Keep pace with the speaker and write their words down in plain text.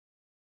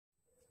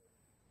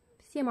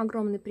Всем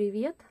огромный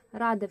привет!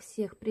 Рада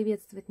всех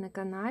приветствовать на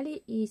канале.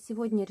 И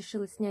сегодня я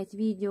решила снять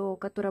видео,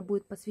 которое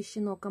будет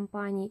посвящено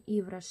компании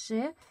Yves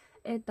Rocher.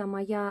 Это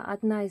моя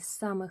одна из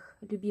самых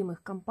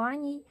любимых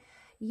компаний.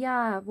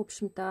 Я, в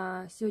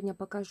общем-то, сегодня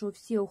покажу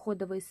все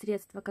уходовые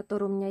средства,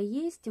 которые у меня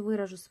есть,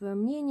 выражу свое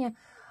мнение,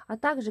 а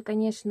также,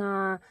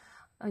 конечно,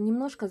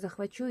 немножко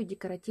захвачу и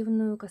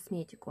декоративную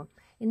косметику.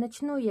 И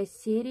начну я с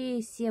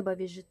серии Себа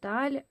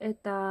Vegetal.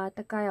 Это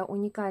такая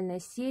уникальная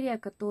серия,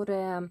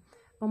 которая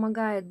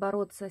помогает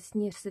бороться с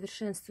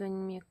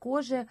несовершенствованиями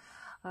кожи.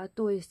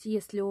 То есть,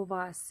 если у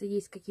вас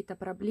есть какие-то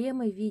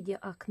проблемы в виде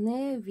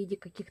акне, в виде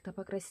каких-то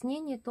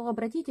покраснений, то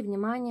обратите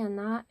внимание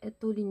на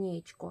эту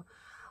линеечку.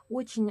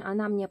 Очень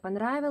она мне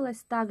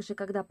понравилась. Также,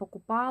 когда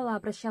покупала,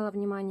 обращала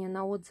внимание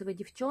на отзывы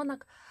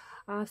девчонок.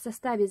 В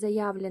составе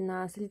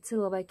заявлена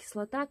салициловая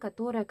кислота,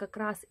 которая как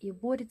раз и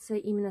борется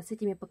именно с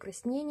этими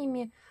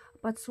покраснениями,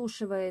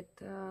 подсушивает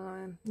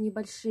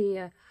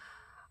небольшие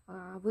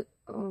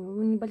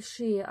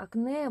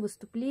акне,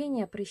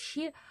 выступления,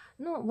 прыщи.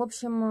 Ну, в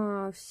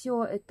общем,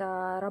 все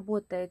это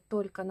работает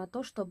только на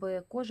то,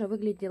 чтобы кожа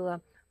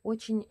выглядела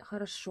очень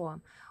хорошо.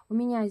 У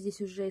меня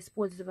здесь уже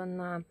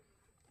использована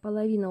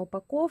половина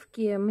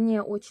упаковки.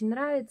 Мне очень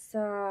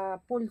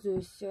нравится,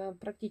 пользуюсь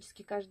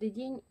практически каждый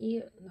день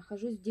и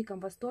нахожусь в диком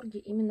восторге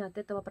именно от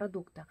этого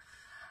продукта.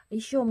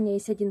 Еще у меня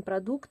есть один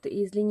продукт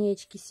из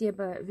линеечки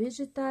Себа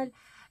Vegetal.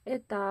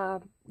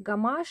 Это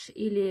гамаш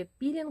или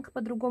пилинг,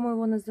 по-другому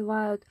его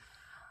называют.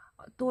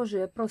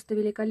 Тоже просто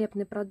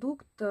великолепный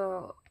продукт.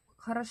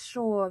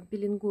 Хорошо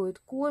пилингует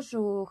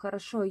кожу,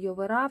 хорошо ее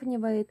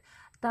выравнивает.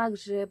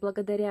 Также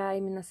благодаря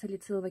именно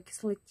салициловой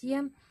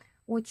кислоте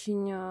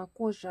очень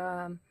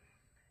кожа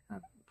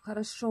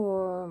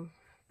хорошо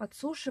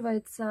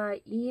подсушивается,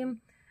 и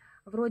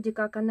вроде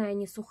как она и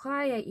не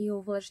сухая, и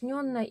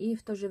увлажненная, и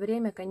в то же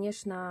время,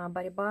 конечно,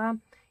 борьба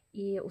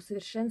и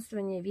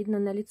усовершенствование видно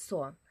на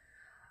лицо.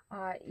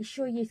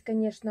 Еще есть,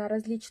 конечно,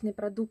 различные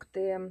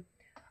продукты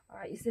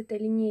из этой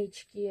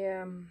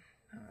линеечки,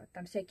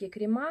 там всякие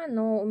крема,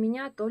 но у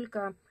меня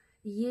только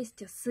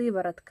есть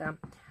сыворотка.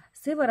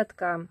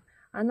 Сыворотка,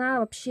 она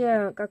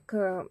вообще, как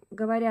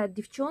говорят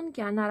девчонки,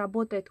 она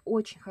работает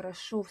очень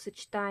хорошо в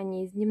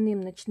сочетании с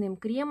дневным ночным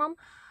кремом,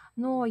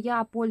 но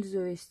я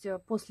пользуюсь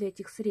после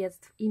этих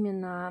средств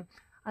именно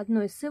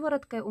одной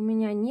сывороткой. У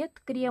меня нет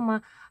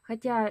крема,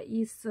 хотя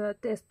из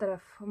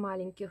тестеров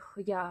маленьких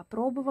я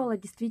пробовала.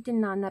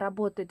 Действительно, она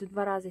работает в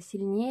 2 раза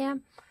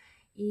сильнее.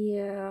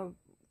 И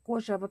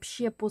кожа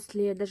вообще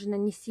после даже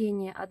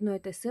нанесения одной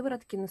этой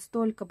сыворотки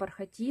настолько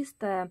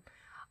бархатистая,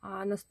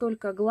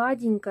 настолько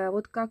гладенькая,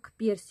 вот как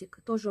персик.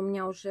 Тоже у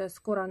меня уже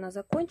скоро она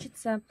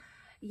закончится.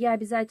 Я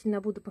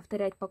обязательно буду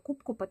повторять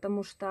покупку,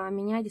 потому что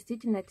меня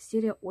действительно эта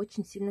серия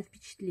очень сильно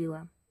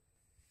впечатлила.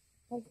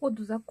 По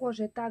уходу за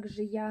кожей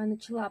также я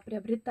начала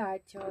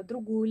приобретать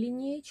другую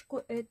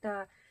линеечку.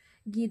 Это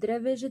Гидро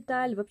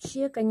Vegetal.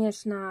 Вообще,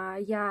 конечно,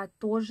 я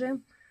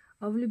тоже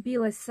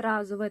влюбилась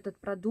сразу в этот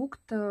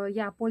продукт.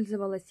 Я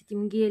пользовалась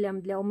этим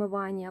гелем для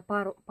умывания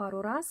пару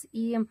раз,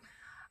 и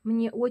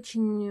мне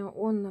очень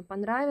он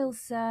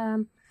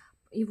понравился,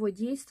 его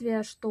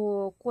действие,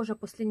 что кожа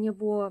после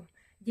него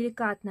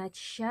деликатно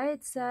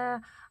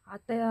очищается,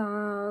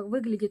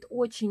 выглядит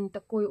очень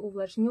такой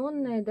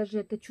увлажненной, даже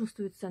это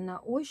чувствуется на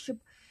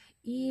ощупь.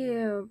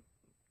 И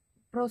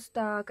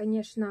просто,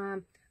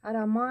 конечно,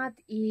 аромат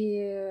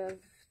и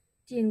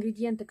те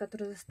ингредиенты,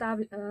 которые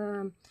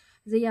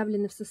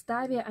заявлены в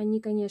составе, они,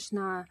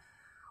 конечно,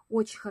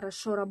 очень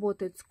хорошо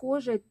работают с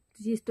кожей.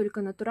 Здесь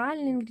только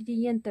натуральные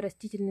ингредиенты,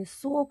 растительный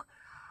сок,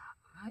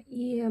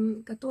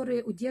 и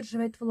который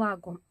удерживает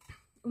влагу.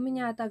 У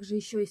меня также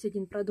еще есть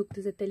один продукт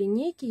из этой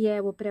линейки. Я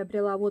его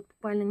приобрела вот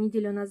буквально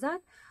неделю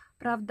назад.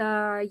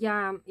 Правда,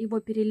 я его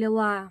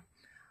перелила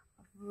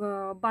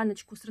в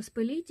баночку с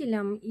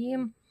распылителем, и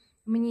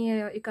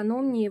мне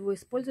экономнее его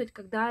использовать,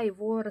 когда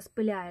его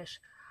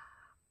распыляешь.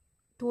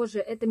 Тоже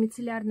это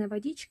мицеллярная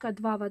водичка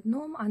 2 в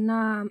 1.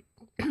 Она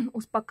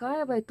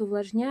успокаивает,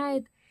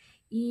 увлажняет.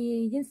 И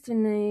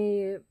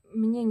единственное,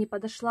 мне не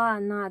подошла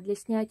она для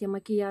снятия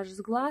макияжа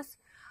с глаз.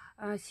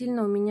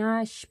 Сильно у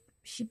меня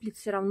щиплет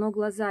все равно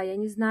глаза. Я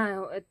не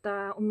знаю,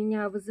 это у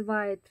меня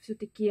вызывает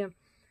все-таки...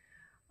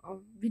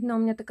 Видно, у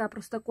меня такая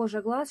просто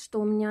кожа глаз,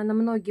 что у меня на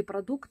многие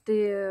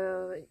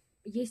продукты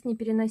есть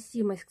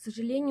непереносимость. К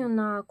сожалению,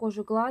 на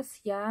кожу глаз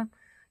я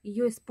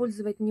ее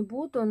использовать не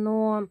буду,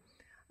 но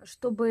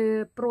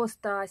чтобы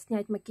просто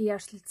снять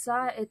макияж с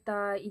лица,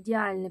 это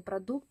идеальный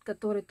продукт,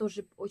 который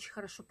тоже очень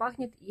хорошо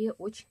пахнет и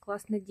очень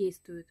классно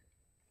действует.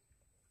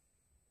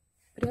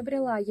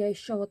 Приобрела я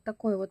еще вот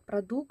такой вот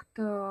продукт,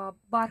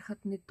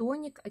 бархатный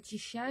тоник,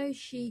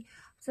 очищающий.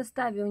 В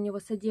составе у него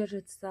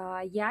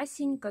содержится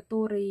ясень,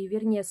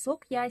 вернее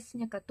сок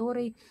ясеня,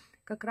 который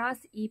как раз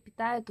и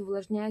питает,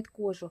 увлажняет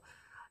кожу.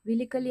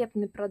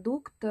 Великолепный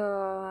продукт,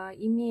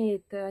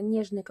 имеет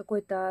нежный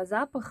какой-то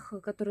запах,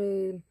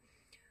 который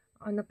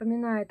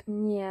напоминает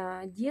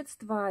мне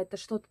детство. Это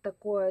что-то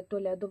такое, то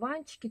ли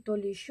одуванчики, то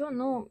ли еще,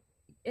 но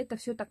это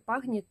все так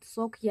пахнет,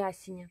 сок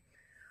ясеня.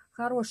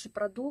 Хороший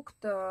продукт,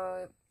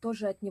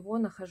 тоже от него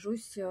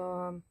нахожусь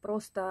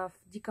просто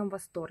в диком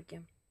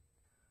восторге.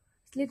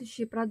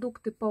 Следующие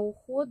продукты по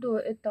уходу,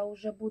 это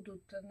уже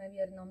будут,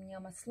 наверное, у меня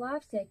масла,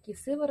 всякие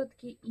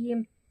сыворотки.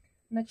 И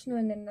начну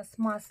я, наверное, с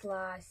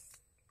масла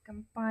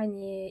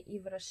компании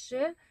Yves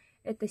Rocher.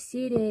 Это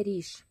серия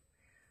Риш.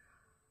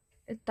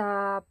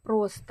 Это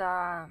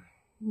просто,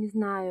 не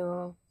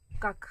знаю,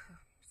 как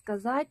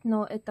сказать,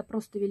 но это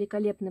просто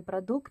великолепный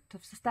продукт.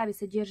 В составе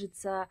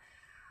содержится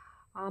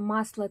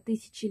масло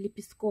 1000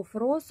 лепестков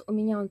роз. У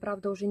меня он,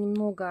 правда, уже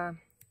немного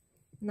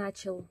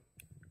начал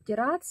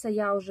втираться.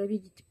 Я уже,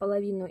 видите,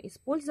 половину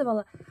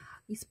использовала.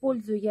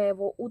 Использую я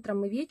его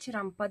утром и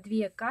вечером по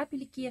 2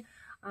 капельки.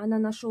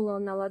 Наношу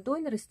на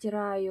ладонь,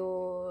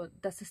 растираю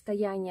до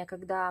состояния,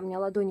 когда у меня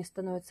ладони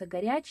становятся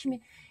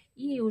горячими.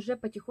 И уже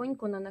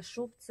потихоньку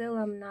наношу в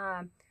целом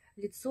на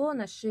лицо,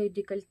 на шею,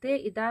 декольте.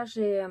 И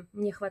даже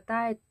мне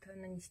хватает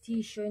нанести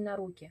еще и на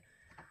руки.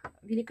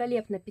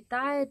 Великолепно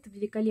питает,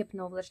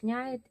 великолепно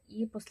увлажняет.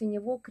 И после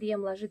него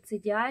крем ложится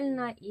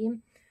идеально и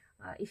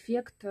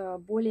эффект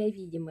более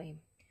видимый.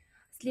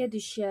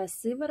 Следующая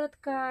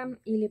сыворотка,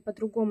 или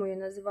по-другому ее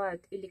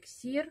называют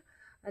эликсир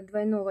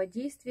двойного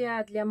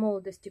действия для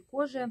молодости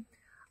кожи,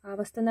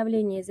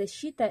 восстановления и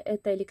защиты.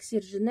 Это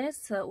эликсир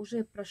Женес.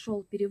 Уже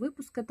прошел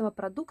перевыпуск этого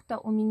продукта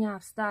у меня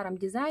в старом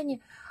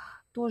дизайне.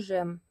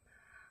 Тоже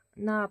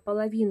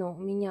наполовину у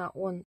меня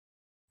он.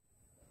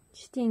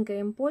 Частенько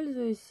им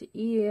пользуюсь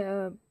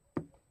и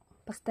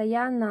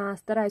постоянно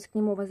стараюсь к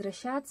нему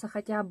возвращаться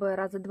хотя бы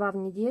раза 2 в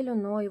неделю,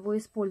 но его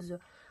использую.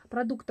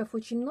 Продуктов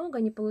очень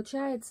много, не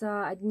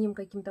получается одним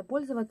каким-то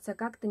пользоваться,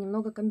 как-то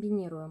немного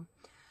комбинирую.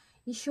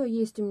 Еще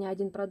есть у меня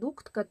один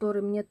продукт,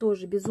 который мне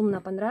тоже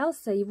безумно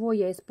понравился. Его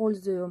я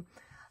использую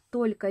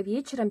только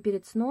вечером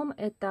перед сном.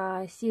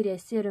 Это серия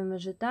Serum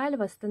Vegetal,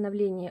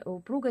 восстановление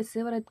упругой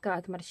сыворотка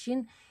от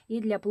морщин и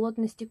для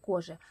плотности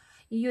кожи.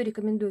 Ее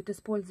рекомендуют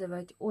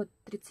использовать от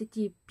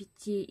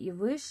 35 и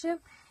выше,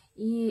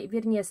 и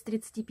вернее с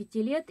 35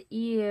 лет.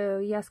 И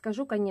я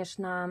скажу,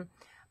 конечно,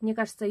 мне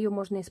кажется, ее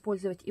можно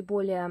использовать и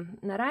более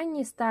на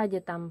ранней стадии,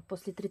 там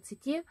после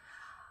 30.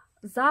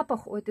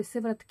 Запах у этой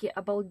сыворотки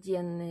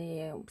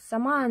обалденный.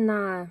 Сама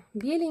она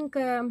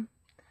беленькая,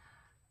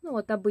 ну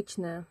вот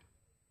обычная,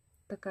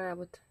 такая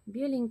вот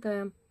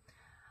беленькая.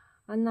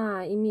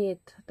 Она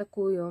имеет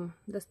такую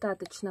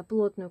достаточно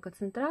плотную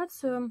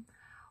концентрацию,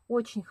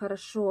 очень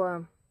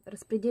хорошо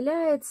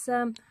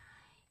распределяется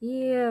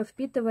и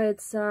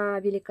впитывается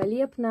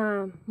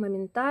великолепно,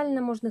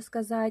 моментально, можно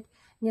сказать,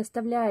 не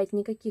оставляет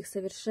никаких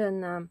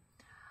совершенно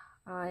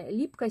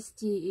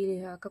липкости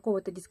или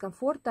какого-то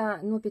дискомфорта,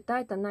 но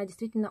питает она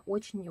действительно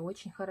очень и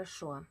очень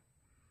хорошо.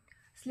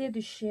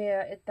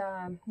 Следующее,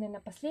 это, наверное,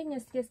 последнее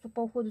средство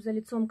по уходу за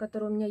лицом,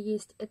 которое у меня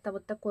есть, это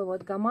вот такой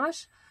вот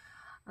гамаш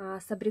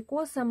с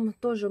абрикосом.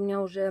 Тоже у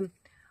меня уже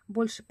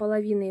больше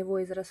половины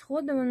его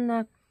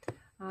израсходовано.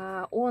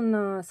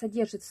 Он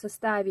содержит в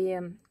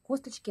составе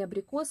косточки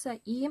абрикоса.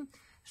 И,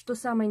 что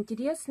самое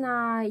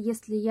интересное,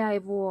 если я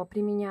его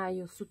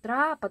применяю с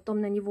утра,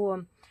 потом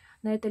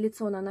на это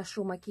лицо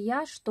наношу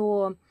макияж,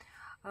 то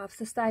в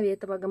составе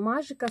этого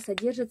гамажика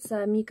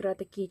содержатся микро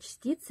такие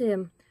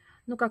частицы,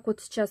 ну как вот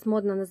сейчас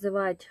модно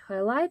называть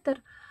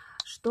хайлайтер,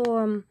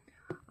 что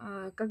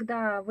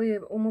когда вы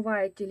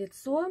умываете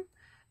лицо,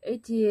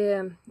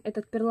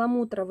 этот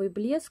перламутровый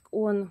блеск,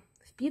 он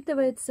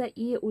впитывается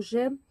и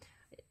уже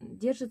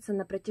держится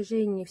на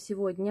протяжении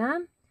всего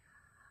дня.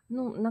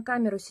 Ну, на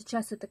камеру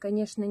сейчас это,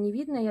 конечно, не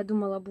видно. Я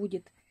думала,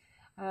 будет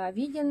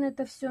виден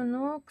это все,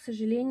 но, к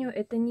сожалению,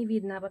 это не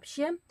видно. А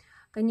вообще,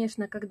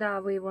 конечно,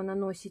 когда вы его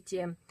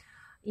наносите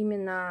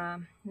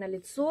именно на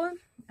лицо,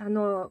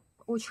 оно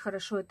очень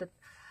хорошо этот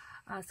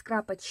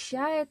скраб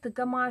очищает,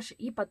 гамаш,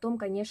 и потом,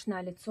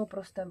 конечно, лицо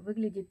просто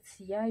выглядит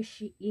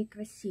сияюще и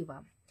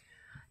красиво.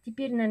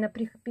 Теперь, наверное,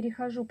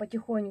 перехожу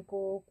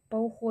потихоньку по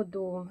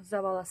уходу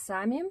за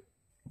волосами.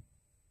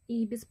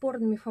 И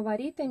бесспорными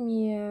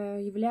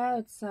фаворитами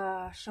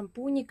являются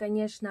шампуни,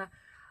 конечно,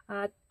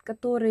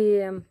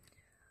 которые,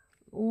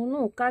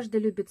 ну, каждый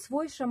любит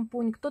свой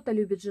шампунь. Кто-то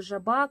любит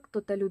жожоба,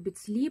 кто-то любит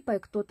с липой,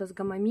 кто-то с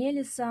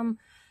гамамелисом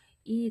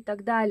и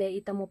так далее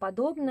и тому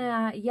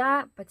подобное.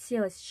 Я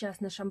подсела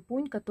сейчас на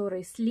шампунь,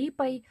 который с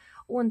липой.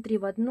 Он 3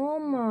 в 1,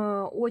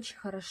 очень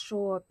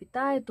хорошо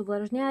питает,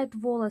 увлажняет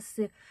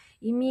волосы,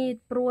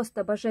 имеет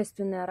просто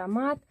божественный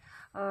аромат.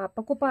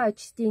 Покупаю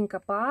частенько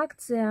по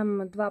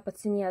акциям, 2 по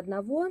цене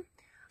 1.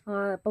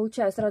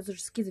 Получаю сразу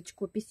же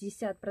скидочку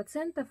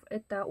 50%.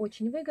 Это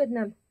очень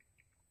выгодно.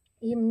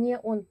 И мне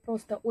он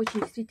просто очень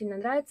действительно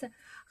нравится.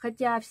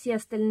 Хотя все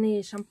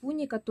остальные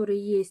шампуни,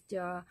 которые есть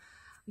в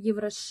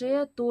Yves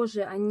Rocher,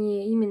 тоже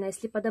они именно,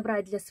 если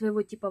подобрать для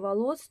своего типа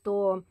волос,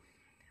 то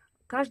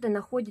каждый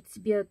находит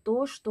себе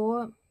то,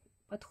 что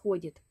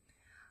подходит.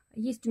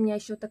 Есть у меня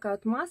еще такая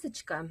вот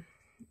масочка.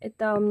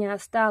 Это у меня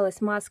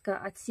осталась маска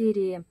от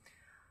серии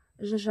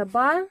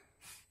жожоба.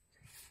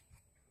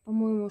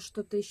 По-моему,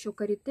 что-то еще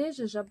карите,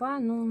 жожоба.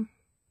 Ну,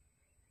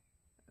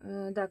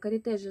 да,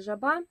 карите,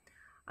 жожоба.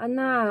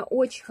 Она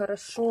очень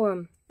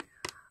хорошо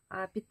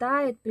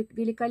питает,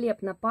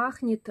 великолепно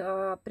пахнет,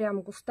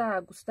 прям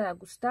густая, густая,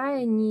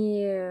 густая,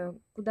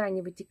 никуда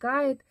не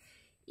вытекает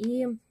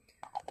и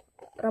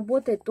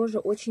работает тоже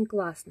очень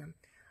классно.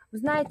 Вы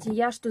знаете,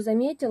 я что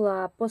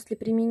заметила после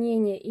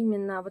применения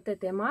именно вот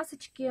этой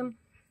масочки,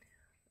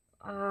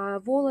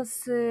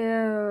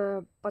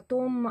 волосы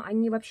потом,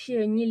 они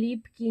вообще не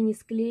липкие, не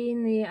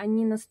склеенные,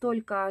 они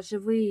настолько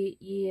живые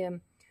и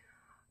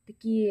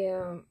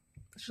такие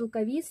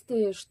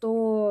шелковистые,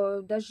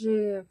 что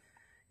даже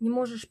не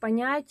можешь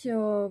понять,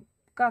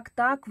 как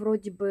так,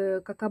 вроде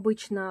бы, как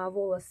обычно,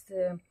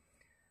 волосы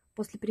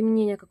после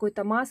применения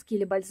какой-то маски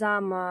или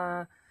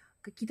бальзама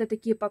какие-то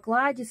такие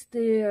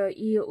покладистые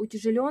и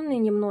утяжеленные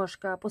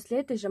немножко, а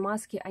после этой же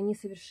маски они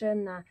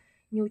совершенно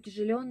не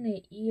утяжеленные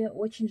и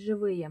очень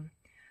живые.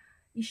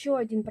 Еще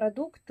один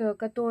продукт,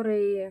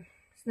 который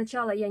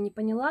сначала я не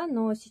поняла,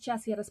 но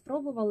сейчас я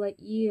распробовала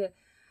и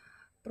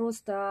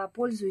просто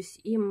пользуюсь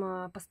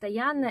им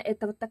постоянно.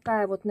 Это вот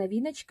такая вот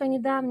новиночка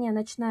недавняя,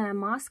 ночная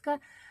маска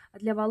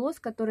для волос,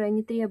 которая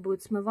не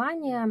требует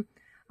смывания.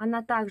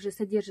 Она также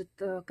содержит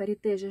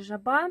карите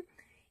жожоба,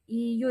 и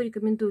ее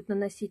рекомендуют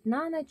наносить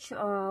на ночь,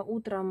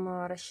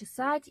 утром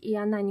расчесать, и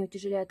она не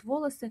утяжеляет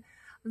волосы.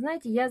 Вы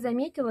знаете, я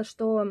заметила,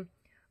 что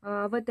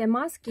в этой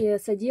маске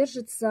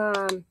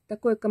содержится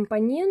такой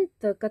компонент,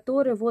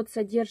 который вот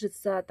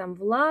содержится там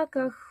в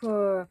лаках,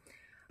 в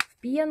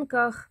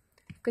пенках,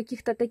 в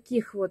каких-то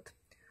таких вот.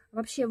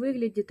 Вообще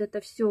выглядит это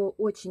все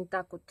очень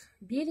так вот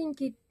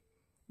беленький,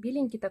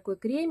 беленький такой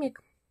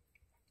кремик,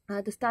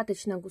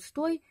 достаточно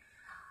густой.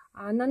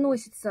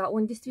 Наносится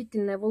он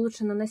действительно, его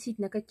лучше наносить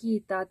на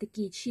какие-то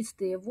такие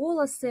чистые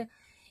волосы.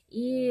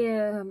 И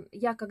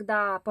я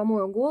когда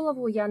помою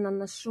голову, я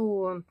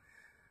наношу,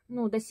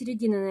 ну, до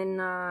середины,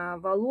 наверное,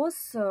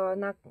 волос,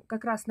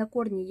 как раз на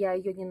корни я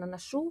ее не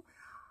наношу.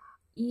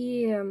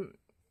 И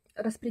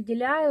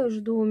распределяю,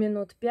 жду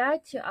минут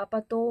 5, а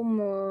потом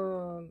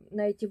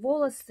на эти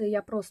волосы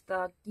я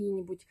просто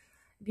какие-нибудь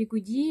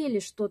бигуди или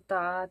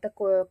что-то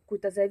такое,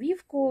 какую-то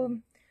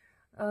завивку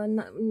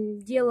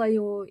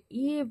делаю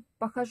и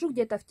похожу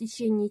где-то в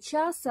течение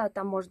часа,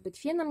 там, может быть,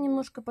 феном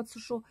немножко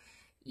подсушу,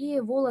 и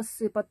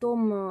волосы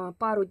потом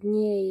пару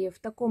дней в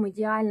таком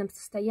идеальном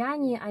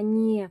состоянии,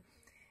 они,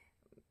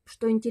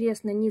 что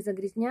интересно, не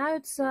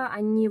загрязняются,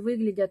 они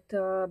выглядят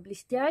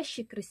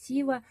блестяще,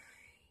 красиво,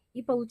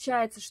 и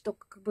получается, что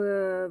как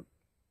бы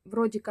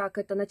вроде как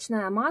это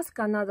ночная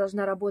маска, она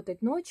должна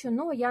работать ночью,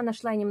 но я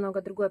нашла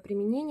немного другое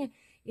применение.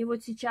 И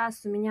вот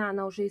сейчас у меня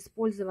она уже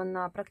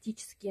использована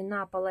практически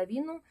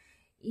наполовину.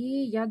 И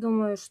я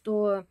думаю,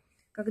 что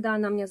когда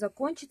она у меня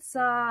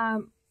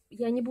закончится,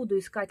 я не буду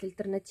искать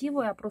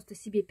альтернативу, я просто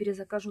себе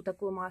перезакажу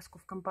такую маску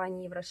в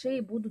компании Yves Rocher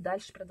и буду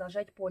дальше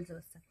продолжать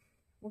пользоваться.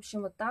 В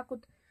общем, вот так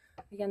вот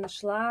я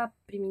нашла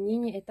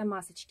применение этой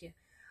масочки.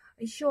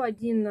 Еще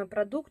один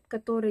продукт,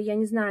 который, я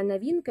не знаю,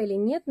 новинка или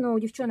нет, но у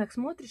девчонок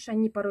смотришь,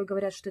 они порой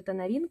говорят, что это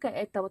новинка.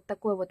 Это вот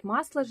такое вот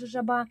масло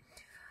жожоба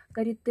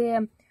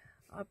карите.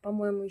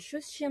 По-моему, еще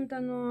с чем-то,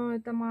 но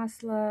это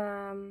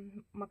масло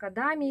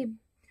макадамии.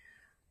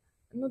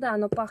 Ну да,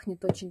 оно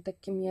пахнет очень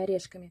такими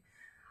орешками.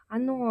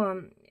 Оно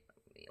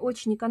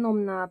очень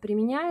экономно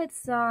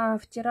применяется.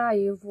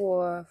 Втираю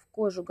его в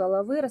кожу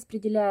головы,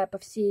 распределяя по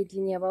всей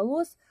длине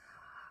волос.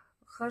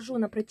 Хожу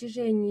на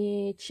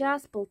протяжении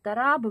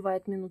час-полтора,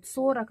 бывает минут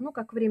 40, ну,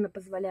 как время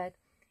позволяет.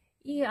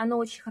 И оно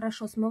очень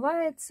хорошо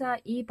смывается,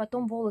 и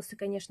потом волосы,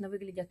 конечно,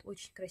 выглядят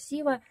очень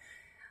красиво.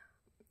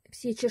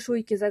 Все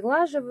чешуйки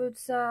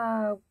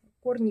заглаживаются,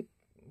 корни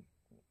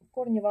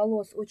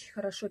волос очень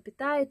хорошо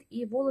питает,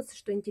 и волосы,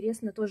 что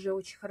интересно, тоже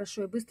очень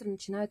хорошо и быстро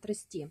начинают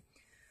расти.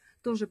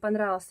 Тоже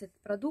понравился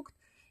этот продукт.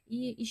 И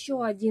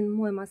еще один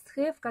мой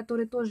must-have,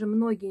 который тоже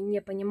многие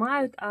не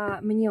понимают, а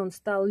мне он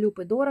стал люб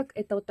и дорог,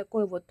 это вот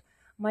такой вот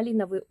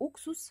малиновый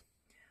уксус.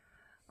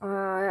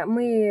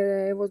 Мы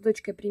его с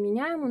дочкой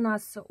применяем, у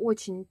нас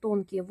очень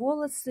тонкие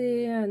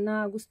волосы,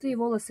 на густые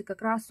волосы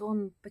как раз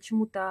он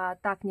почему-то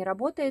так не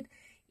работает,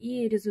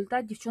 и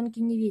результат девчонки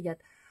не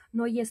видят.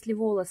 Но если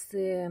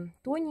волосы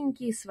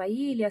тоненькие,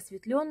 свои или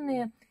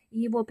осветленные, и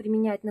его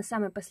применять на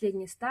самой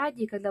последней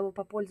стадии, когда вы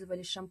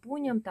попользовались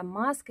шампунем, там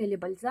маской или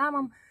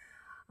бальзамом,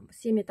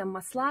 всеми там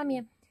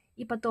маслами,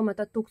 и потом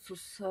этот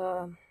уксус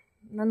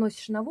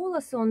наносишь на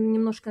волосы, он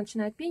немножко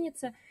начинает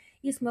пениться,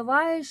 и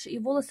смываешь, и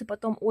волосы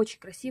потом очень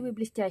красивые,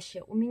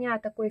 блестящие. У меня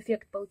такой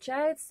эффект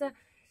получается,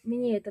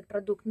 мне этот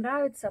продукт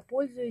нравится,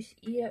 пользуюсь,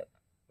 и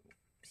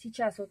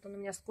сейчас вот он у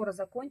меня скоро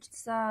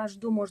закончится,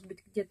 жду, может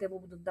быть, где-то его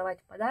будут давать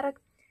в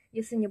подарок.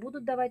 Если не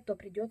будут давать, то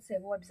придется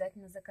его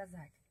обязательно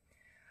заказать.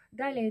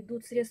 Далее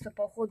идут средства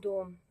по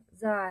уходу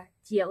за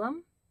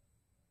телом.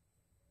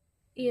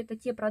 И это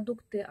те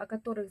продукты, о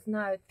которых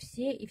знают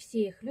все, и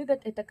все их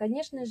любят. Это,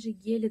 конечно же,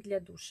 гели для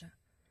душа.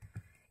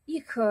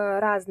 Их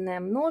разное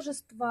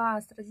множество,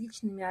 с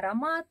различными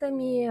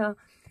ароматами,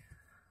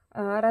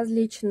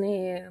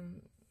 различные,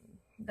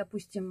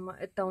 допустим,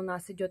 это у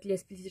нас идет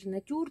Лес Плезир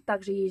Натюр,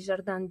 также есть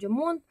Жардин Дю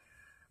Монт.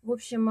 В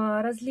общем,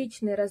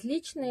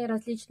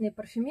 различные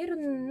парфюмеры,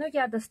 но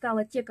я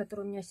достала те,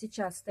 которые у меня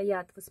сейчас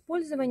стоят в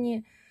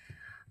использовании.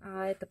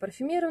 Это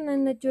парфюмированный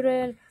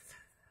натюрель.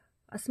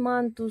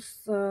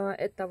 Османтус,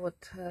 это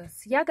вот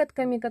с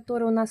ягодками,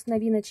 которые у нас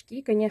новиночки.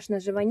 И, конечно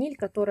же, ваниль,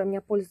 которой у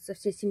меня пользуется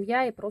вся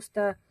семья. И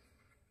просто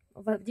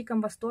в диком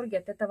восторге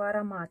от этого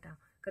аромата,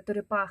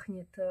 который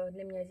пахнет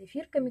для меня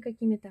зефирками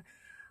какими-то.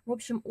 В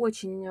общем,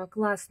 очень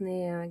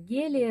классные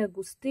гели,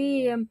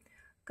 густые,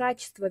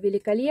 качество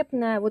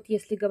великолепное. Вот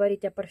если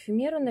говорить о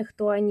парфюмированных,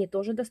 то они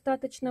тоже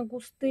достаточно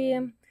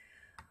густые.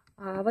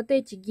 Вот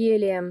эти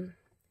гели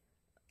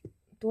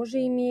тоже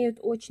имеют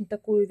очень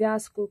такую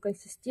вязкую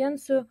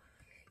консистенцию.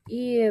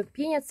 И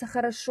пенятся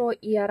хорошо,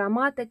 и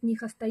аромат от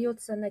них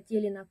остается на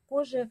теле, на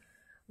коже.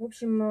 В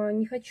общем,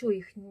 не хочу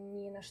их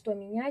ни на что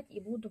менять и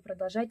буду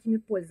продолжать ими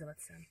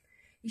пользоваться.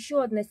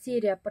 Еще одна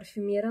серия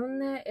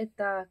парфюмированная.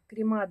 Это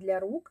крема для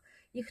рук.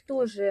 Их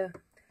тоже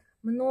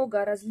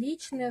много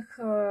различных.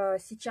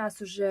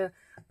 Сейчас уже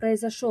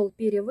произошел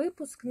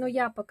перевыпуск, но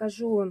я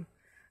покажу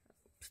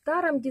в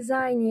старом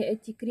дизайне.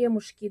 Эти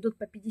кремушки идут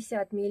по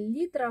 50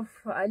 мл.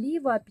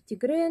 Олива,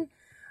 пятигрен,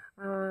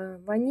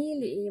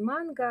 ваниль и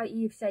манго,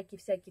 и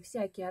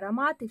всякие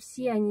ароматы.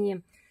 Все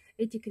они,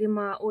 эти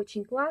крема,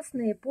 очень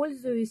классные,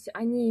 пользуюсь.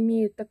 Они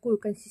имеют такую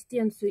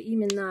консистенцию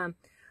именно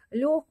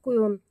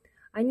легкую.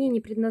 Они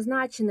не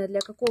предназначены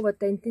для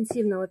какого-то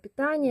интенсивного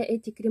питания.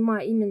 Эти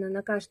крема именно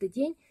на каждый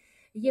день.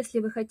 Если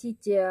вы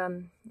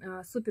хотите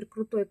супер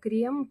крутой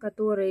крем,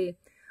 который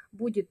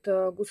будет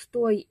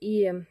густой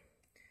и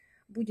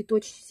будет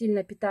очень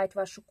сильно питать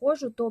вашу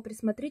кожу, то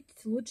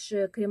присмотритесь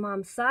лучше к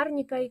кремам с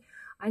арникой.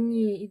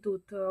 Они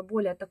идут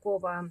более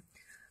такого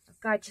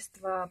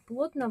качества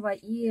плотного,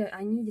 и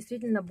они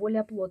действительно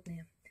более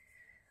плотные.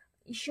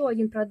 Еще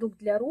один продукт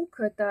для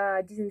рук,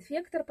 это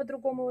дезинфектор,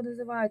 по-другому его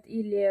называют,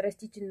 или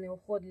растительный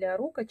уход для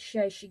рук,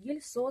 очищающий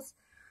гель, сос.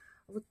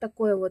 Вот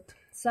такой вот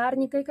с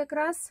арникой как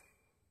раз.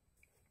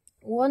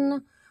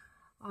 Он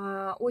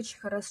очень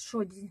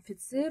хорошо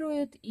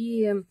дезинфицирует,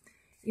 и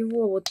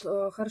его вот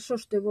хорошо,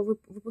 что его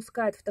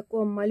выпускают в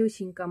таком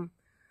малюсеньком,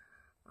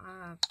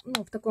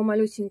 в такой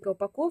малюсенькой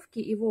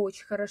упаковке. Его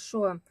очень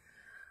хорошо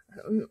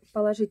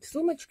положить в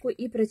сумочку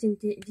и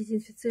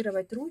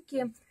продезинфицировать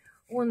руки.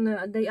 Он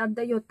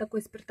отдает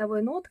такой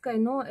спиртовой ноткой,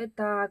 но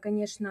это,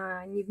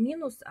 конечно, не в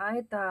минус, а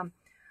это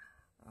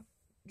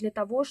для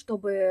того,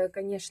 чтобы,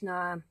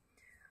 конечно,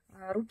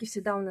 руки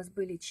всегда у нас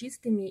были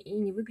чистыми и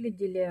не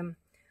выглядели,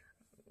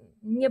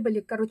 не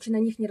были, короче, на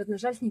них не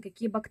размножались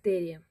никакие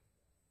бактерии.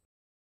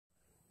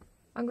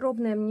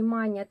 Огромное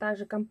внимание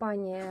также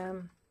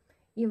компания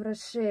Yves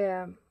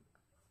Rocher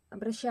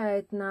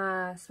обращает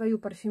на свою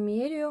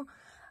парфюмерию.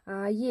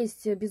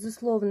 Есть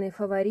безусловные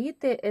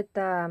фавориты.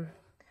 Это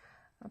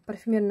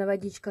парфюмерная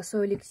водичка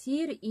Soy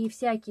Elixir и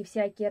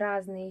всякие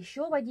разные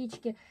еще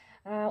водички.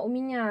 У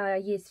меня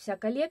есть вся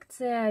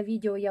коллекция.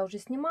 Видео я уже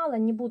снимала,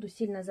 не буду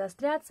сильно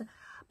заостряться.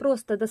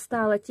 Просто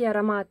достала те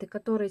ароматы,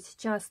 которые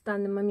сейчас в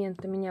данный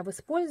момент у меня в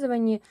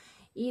использовании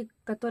и к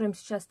которым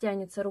сейчас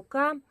тянется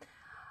рука.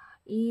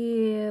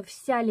 И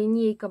вся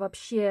линейка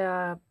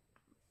вообще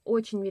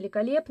очень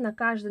великолепна.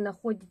 Каждый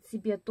находит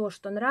себе то,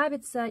 что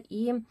нравится.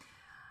 И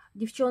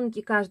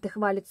девчонки, каждый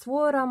хвалит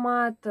свой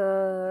аромат,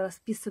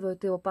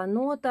 расписывают его по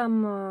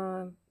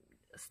нотам,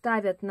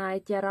 ставят на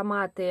эти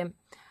ароматы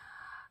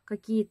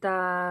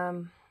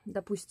какие-то,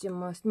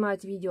 допустим,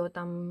 снимают видео,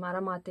 там,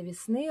 ароматы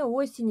весны,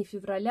 осени,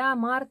 февраля,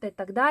 марта и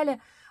так далее.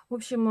 В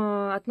общем,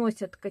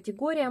 относят к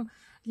категориям.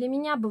 Для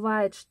меня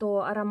бывает,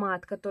 что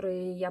аромат,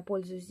 который я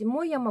пользуюсь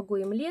зимой, я могу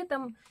им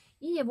летом.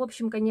 И, в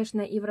общем,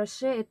 конечно, Yves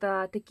Rocher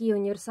это такие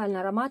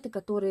универсальные ароматы,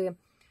 которые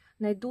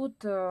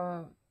найдут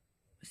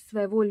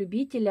своего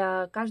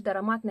любителя. Каждый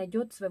аромат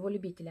найдет своего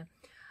любителя.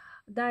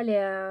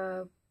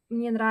 Далее,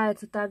 мне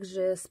нравятся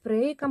также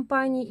спреи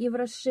компании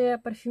Yves Rocher,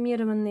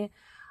 парфюмированные.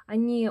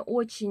 Они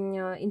очень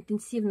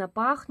интенсивно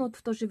пахнут,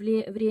 в то же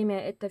время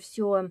это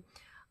все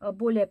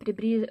более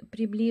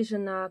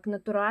приближено к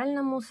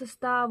натуральному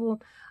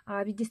составу.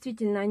 Ведь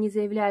действительно они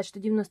заявляют, что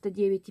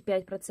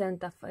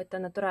 99,5% это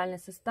натуральный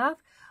состав.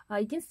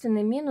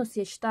 Единственный минус,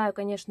 я считаю,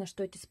 конечно,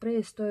 что эти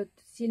спреи стоят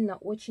сильно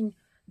очень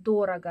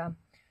дорого.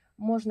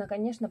 Можно,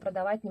 конечно,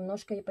 продавать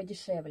немножко и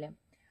подешевле.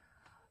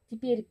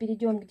 Теперь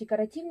перейдем к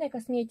декоративной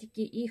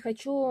косметике. И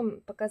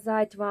хочу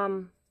показать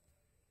вам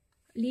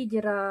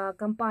лидера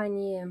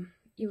компании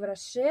Yves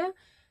Rocher.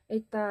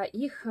 Это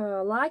их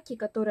лаки,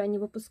 которые они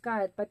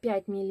выпускают по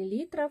 5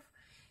 мл.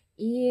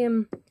 И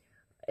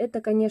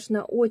это,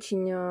 конечно,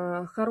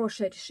 очень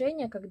хорошее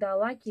решение, когда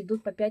лаки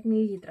идут по 5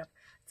 мл.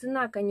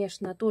 Цена,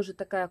 конечно, тоже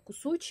такая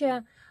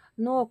кусучая,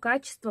 но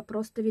качество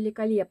просто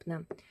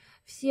великолепно.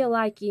 Все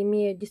лаки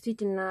имеют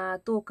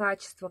действительно то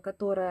качество,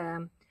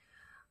 которое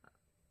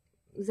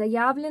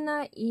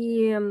заявлено.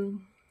 И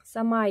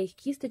сама их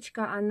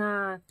кисточка,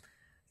 она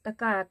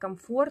такая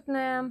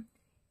комфортная.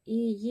 И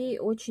ей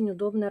очень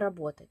удобно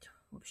работать.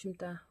 В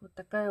общем-то, вот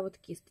такая вот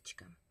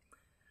кисточка.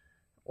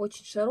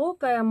 Очень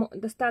широкая,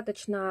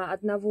 достаточно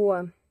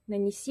одного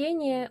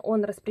нанесения.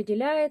 Он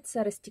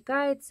распределяется,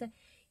 растекается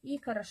и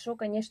хорошо,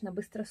 конечно,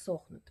 быстро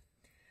сохнут.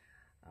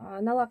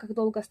 На лаках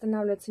долго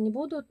останавливаться не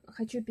буду.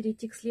 Хочу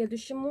перейти к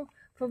следующему.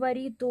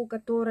 фавориту,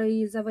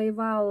 который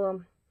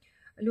завоевал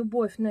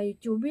любовь на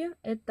YouTube.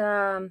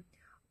 Это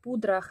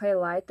пудра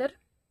хайлайтер.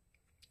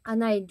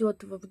 Она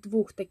идет в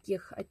двух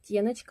таких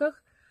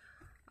оттеночках.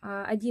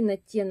 Один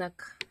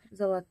оттенок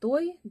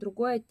золотой,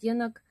 другой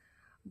оттенок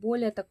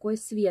более такой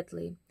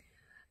светлый.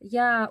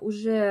 Я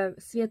уже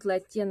светлый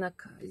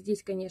оттенок,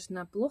 здесь,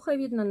 конечно, плохо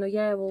видно, но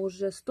я его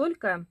уже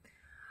столько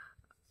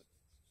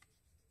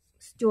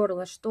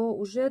стерла, что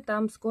уже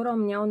там скоро у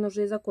меня он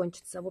уже и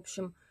закончится. В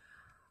общем,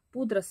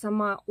 пудра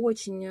сама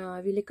очень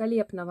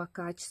великолепного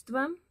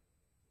качества.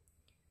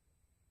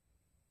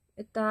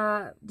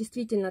 Это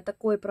действительно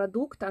такой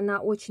продукт, она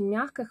очень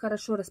мягкая,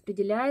 хорошо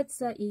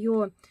распределяется.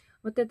 Ее,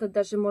 вот этот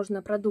даже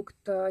можно продукт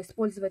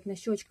использовать на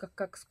щечках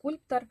как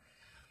скульптор.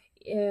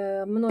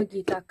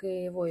 Многие так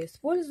и его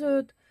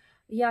используют.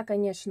 Я,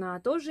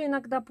 конечно, тоже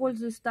иногда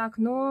пользуюсь так,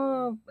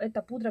 но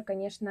эта пудра,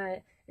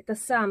 конечно, это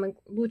самый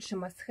лучший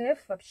must-have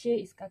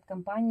вообще от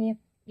компании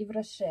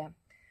Yves Rocher.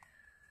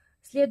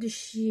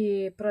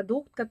 Следующий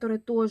продукт, который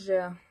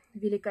тоже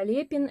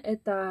великолепен,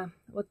 это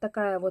вот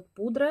такая вот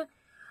пудра,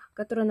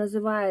 которая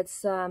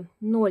называется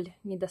 «0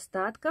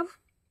 недостатков».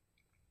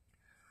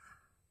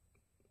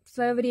 В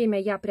свое время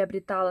я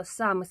приобретала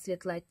самый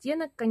светлый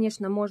оттенок.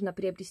 Конечно, можно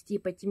приобрести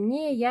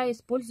потемнее. Я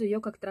использую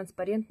ее как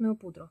транспарентную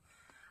пудру.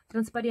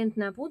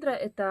 Транспарентная пудра –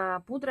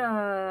 это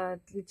пудра,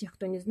 для тех,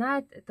 кто не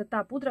знает, это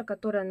та пудра,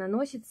 которая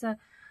наносится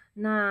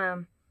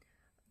на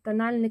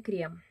тональный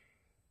крем.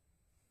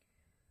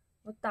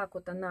 Вот так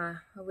вот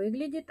она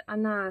выглядит.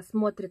 Она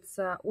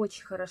смотрится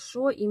очень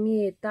хорошо,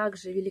 имеет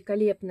также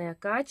великолепное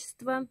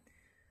качество.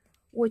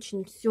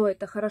 Очень все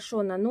это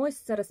хорошо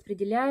наносится,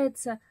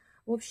 распределяется.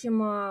 В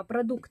общем,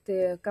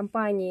 продукты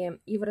компании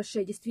Yves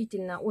Rocher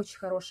действительно очень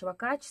хорошего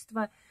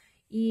качества.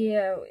 И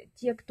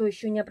те, кто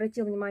еще не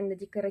обратил внимания на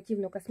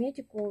декоративную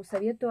косметику,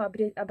 советую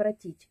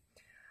обратить.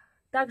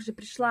 Также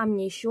пришла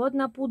мне еще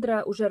одна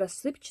пудра, уже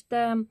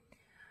рассыпчатая.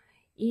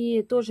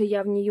 И тоже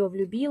я в нее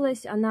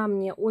влюбилась. Она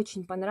мне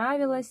очень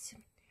понравилась.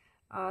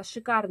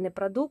 Шикарный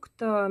продукт.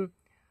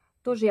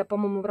 Тоже я,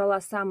 по-моему,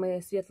 брала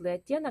самый светлый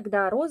оттенок.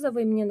 Да,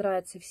 розовый. Мне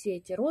нравятся все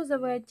эти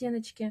розовые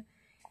оттеночки.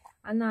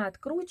 Она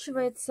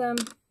откручивается.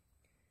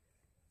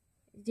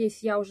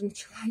 Здесь я уже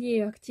начала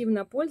ею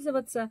активно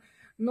пользоваться,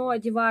 но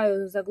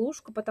одеваю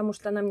заглушку, потому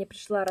что она мне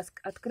пришла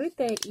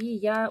открытая, и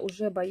я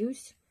уже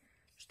боюсь,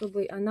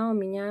 чтобы она у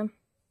меня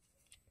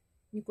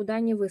никуда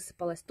не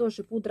высыпалась.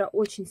 Тоже пудра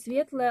очень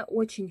светлая,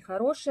 очень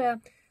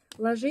хорошая.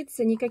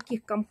 Ложится,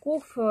 никаких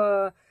комков.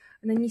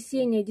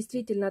 Нанесение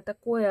действительно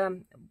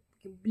такое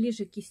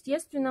ближе к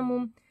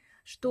естественному,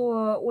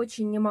 что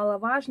очень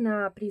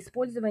немаловажно при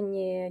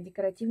использовании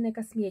декоративной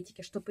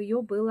косметики, чтобы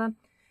ее было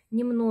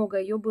немного,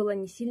 ее было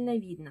не сильно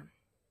видно.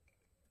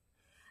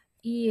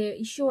 И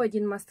еще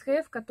один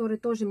must-have, который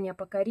тоже меня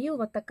покорил,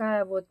 вот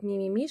такая вот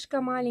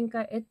мимимишка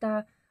маленькая,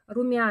 это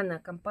румяна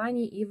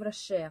компании Yves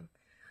Rocher.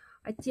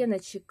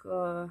 Оттеночек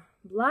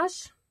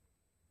блаш,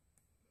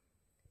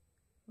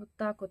 вот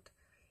так вот.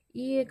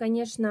 И,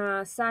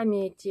 конечно,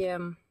 сами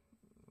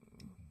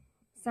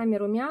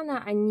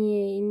румяна,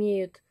 они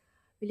имеют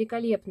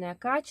великолепное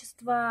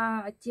качество,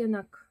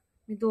 оттенок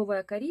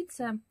медовая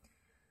корица.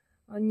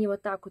 Они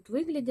вот так вот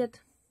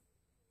выглядят.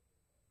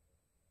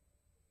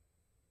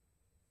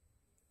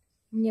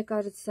 Мне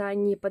кажется,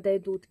 они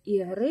подойдут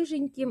и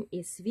рыженьким,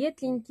 и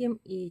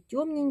светленьким, и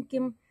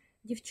темненьким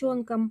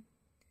девчонкам.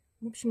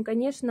 В общем,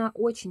 конечно,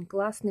 очень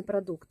классный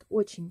продукт,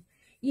 очень.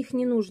 Их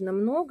не нужно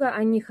много,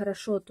 они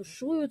хорошо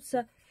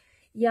тушуются.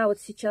 Я вот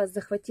сейчас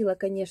захватила,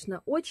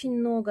 конечно, очень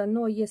много,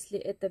 но если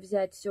это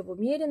взять все в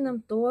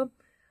умеренном, то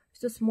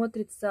все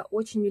смотрится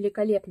очень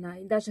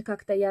великолепно. И даже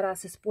как-то я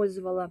раз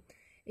использовала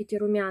эти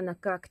румяна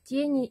как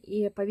тени,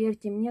 и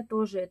поверьте мне,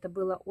 тоже это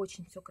было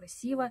очень все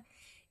красиво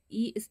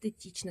и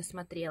эстетично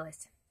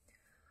смотрелось.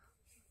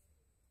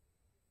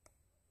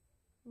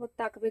 Вот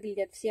так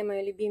выглядят все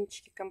мои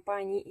любимчики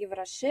компании Yves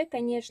Rocher.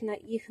 Конечно,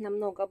 их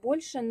намного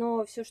больше,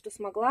 но все, что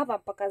смогла,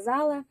 вам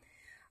показала.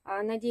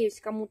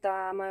 Надеюсь,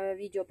 кому-то мое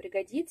видео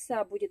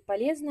пригодится, будет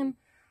полезным.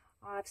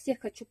 Всех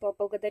хочу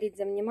поблагодарить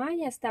за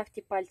внимание.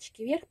 Ставьте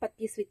пальчики вверх,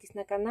 подписывайтесь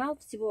на канал.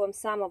 Всего вам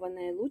самого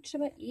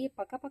наилучшего и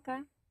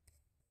пока-пока.